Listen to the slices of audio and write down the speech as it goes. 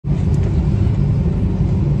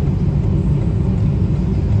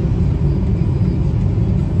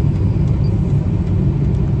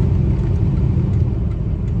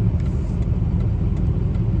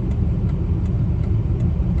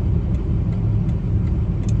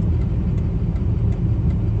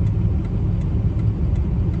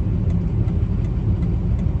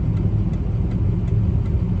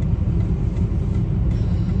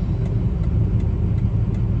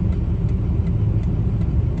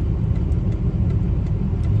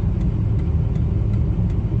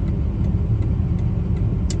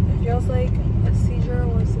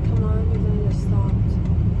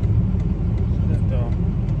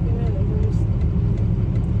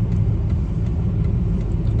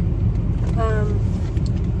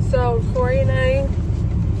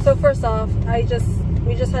first off,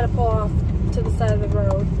 we just had to pull off to the side of the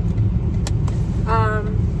road.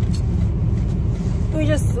 We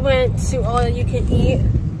just went to all you can eat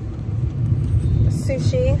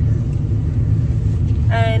sushi,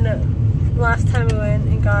 and last time we went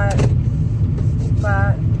and got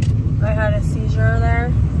that, I had a seizure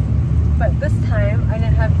there, but this time I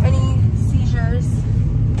didn't have any seizures.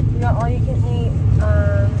 We got all you can eat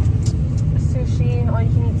sushi, all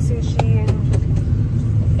you can eat sushi,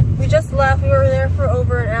 and we just left. We were there for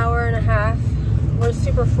over an hour and a half. We're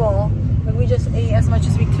super full. Like, we just ate as much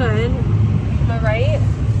as we could. Am I right?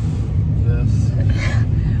 Yes.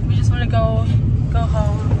 We just want to go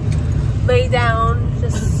home, lay down,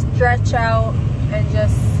 just stretch out, and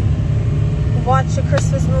just watch a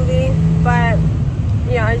Christmas movie. But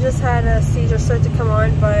yeah, I just had a seizure start to come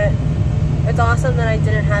on, but it's awesome that I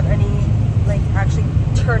didn't have any, like, actually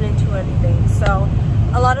turn into anything. So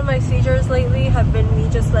a lot of my seizures lately have been me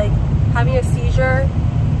just like having a seizure,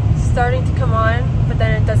 starting to come on, but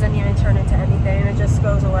then it doesn't even turn into anything, it just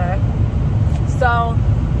goes away. So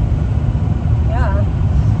yeah,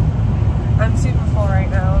 I'm super full right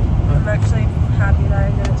now. I'm actually happy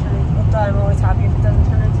that I didn't turn into, although I'm always happy if it doesn't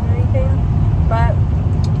turn into anything, but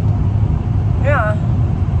yeah,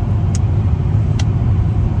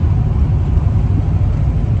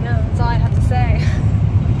 that's all I have to say.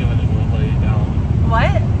 I can't wait to go lay down.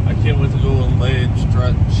 What? I can't wait to go and lay and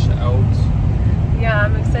stretch out. Yeah,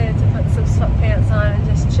 I'm excited to put some sweatpants on and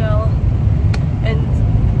just chill and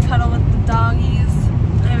cuddle with the doggies.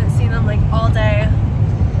 I haven't seen them like all day.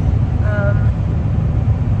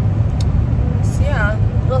 So yeah,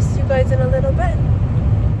 I'll see you guys in a little bit.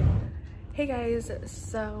 Hey guys,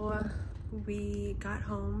 so we got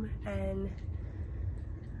home and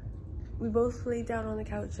we both laid down on the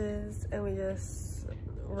couches and we just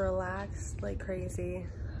relaxed like crazy.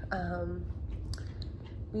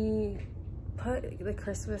 We put the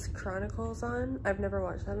Christmas Chronicles on. I've never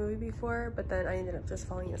watched that movie before, but then I ended up just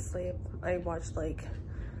falling asleep. I watched like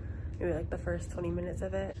maybe like the first 20 minutes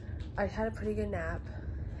of it. I had a pretty good nap,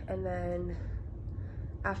 and then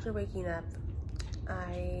after waking up,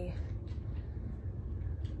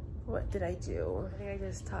 what did I do? I think I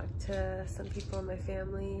just talked to some people in my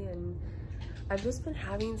family, and I've just been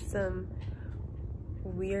having some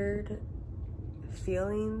weird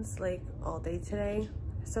feelings like all day today.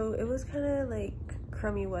 So it was kind of like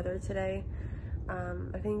crummy weather today.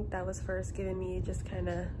 I think that was first giving me just kind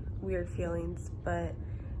of weird feelings, but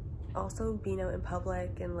also being out in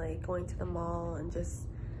public and like going to the mall and just,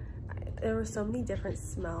 there were so many different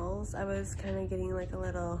smells. I was kind of getting like a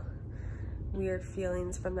little weird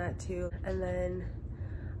feelings from that too. And then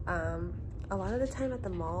a lot of the time at the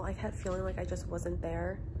mall, I kept feeling like I just wasn't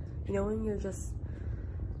there. You know, when you'll just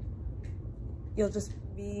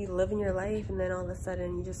be living your life, and then all of a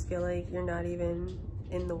sudden you just feel like you're not even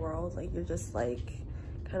in the world, like you're just like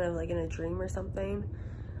kind of like in a dream or something.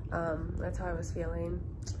 That's how I was feeling.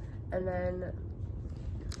 And then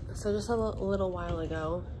so just a little while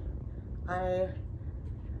ago, I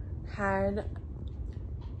had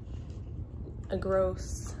a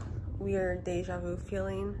gross, weird deja vu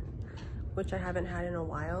feeling, which I haven't had in a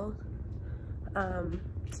while. And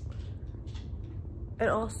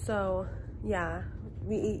also, yeah,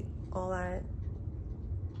 we eat all that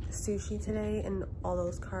sushi today and all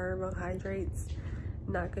those carbohydrates.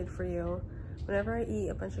 Not good for you. Whenever I eat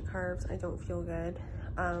a bunch of carbs, I don't feel good.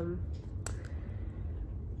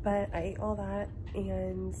 But I ate all that,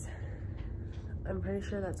 and I'm pretty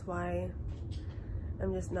sure that's why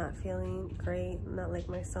I'm just not feeling great, not like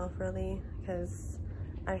myself really, because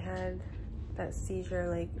I had that seizure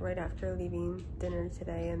like right after leaving dinner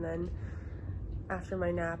today, and then after my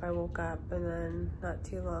nap I woke up, and then not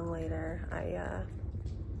too long later I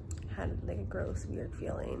had like a gross weird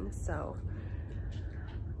feeling. So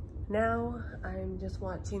now I'm just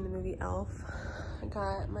watching the movie Elf. I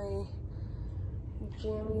got my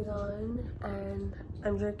jammies on and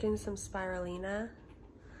I'm drinking some spirulina.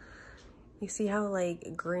 You see how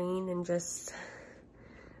like green and just,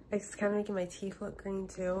 it's kind of making my teeth look green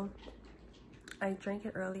too. I drank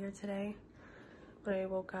it earlier today when I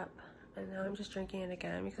woke up, and now I'm just drinking it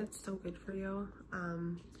again because it's so good for you.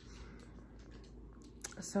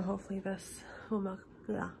 So hopefully this will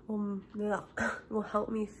help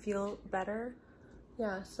me feel better.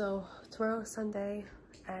 Yeah, so tomorrow is Sunday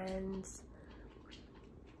and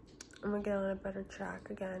I'm gonna get on a better track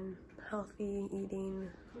again. Healthy eating,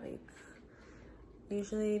 like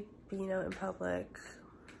usually being out in public,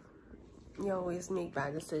 you always make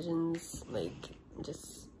bad decisions, like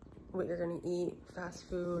just what you're gonna eat, fast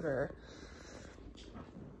food, or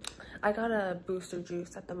I got a booster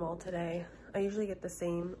juice at the mall today. I usually get the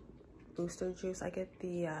same booster juice. I get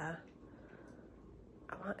the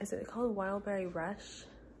is it called Wild Berry Rush?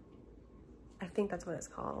 I think that's what it's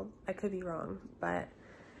called. I could be wrong, but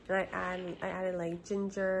and I added like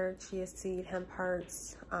ginger, chia seed, hemp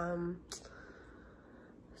hearts.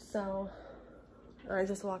 So I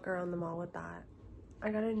just walk around the mall with that. I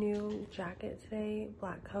got a new jacket today,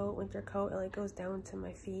 black coat, winter coat. It like goes down to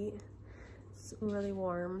my feet. It's really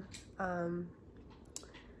warm. I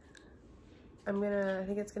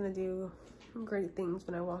think it's gonna do great things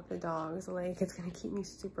when I walk the dogs. Like, it's gonna keep me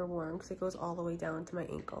super warm because it goes all the way down to my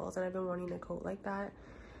ankles, and I've been wanting a coat like that.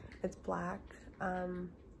 It's black.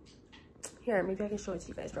 Here, maybe I can show it to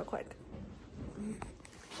you guys real quick.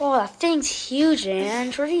 Oh, that thing's huge,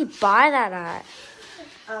 Ange. Where do you buy that at?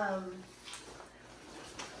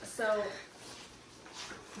 So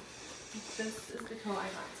this is the coat I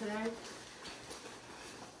got today.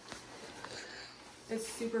 It's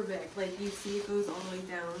super big. Like, you see it goes all the way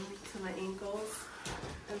down to my ankles.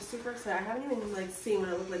 I'm super excited. I haven't even like seen what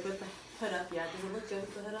it looked like with the hood up yet. Does it look good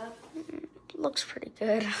with the hood up? It looks pretty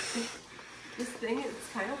good. This thing, it's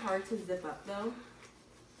kind of hard to zip up though.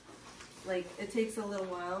 Like, it takes a little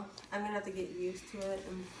while. I'm gonna have to get used to it,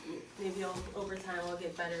 and maybe over time I'll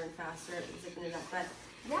get better and faster at zipping it up. But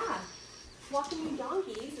yeah, walking you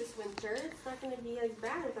donkeys this winter, it's not gonna be as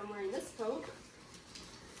bad if I'm wearing this coat.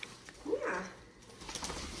 Yeah.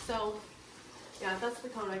 So yeah, that's the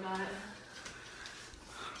coat I got.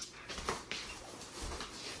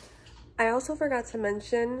 I also forgot to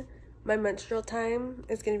mention my menstrual time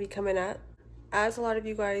is gonna be coming up. As a lot of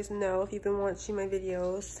you guys know, if you've been watching my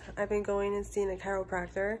videos, I've been going and seeing a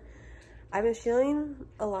chiropractor. I've been feeling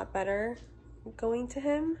a lot better going to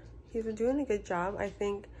him. He's been doing a good job. I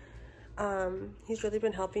think he's really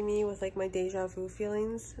been helping me with like my deja vu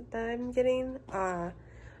feelings that I'm getting.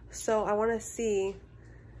 So I want to see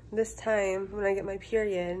this time when I get my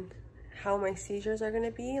period how my seizures are going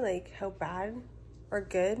to be, like how bad or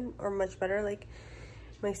good or much better like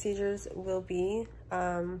my seizures will be.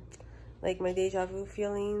 Like my deja vu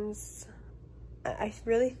feelings. I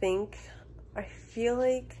really think, I feel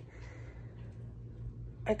like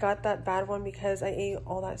I got that bad one because I ate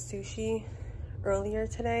all that sushi earlier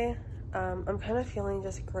today. I'm kind of feeling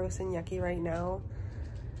just gross and yucky right now.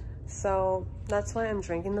 So that's why I'm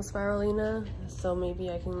drinking the spirulina. So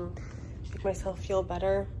maybe I can make myself feel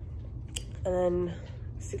better. And then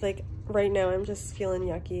see, like right now I'm just feeling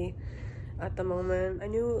yucky at the moment. I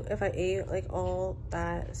knew if I ate like all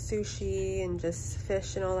that sushi and just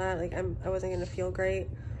fish and all that, like I wasn't gonna feel great.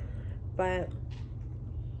 But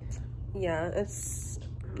yeah, it's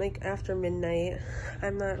like after midnight.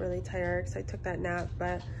 I'm not really tired because I took that nap,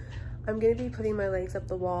 but I'm gonna be putting my legs up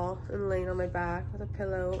the wall and laying on my back with a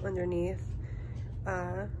pillow underneath.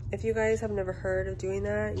 If you guys have never heard of doing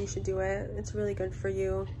that, you should do it. It's really good for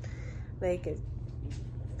you. Like, it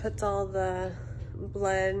puts all the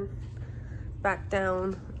blood back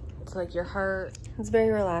down to like your heart. It's very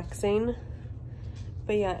relaxing.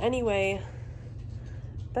 But yeah, anyway,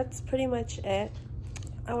 that's pretty much it.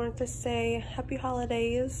 I wanted to say happy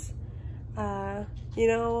holidays. You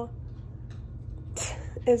know,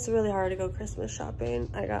 it's really hard to go Christmas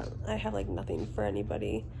shopping. I have like nothing for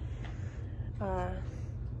anybody.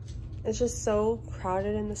 It's just so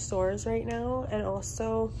crowded in the stores right now, and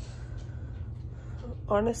also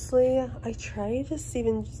honestly, I tried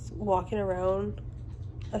just walking around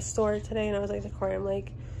a store today, and I was like to Corey, I'm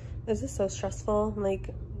like, this is so stressful. Like,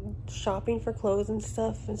 shopping for clothes and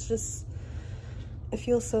stuff, it's just, it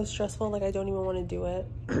feels so stressful. Like, I don't even want to do it.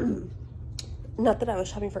 Not that I was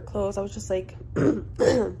shopping for clothes, I was just like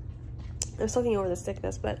I'm still getting over the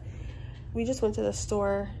sickness, but we just went to the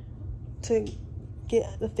store to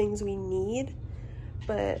get the things we need,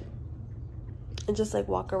 and just like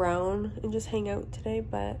walk around and just hang out today.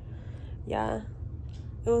 But yeah,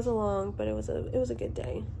 it was a long, but it was a good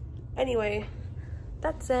day. Anyway,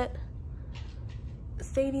 that's it.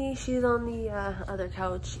 Sadie, she's on the other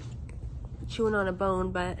couch chewing on a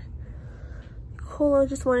bone, but Colo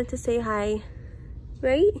just wanted to say hi,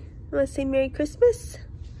 right? Want to say Merry Christmas?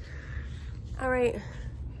 All right,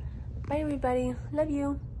 bye everybody, love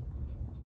you.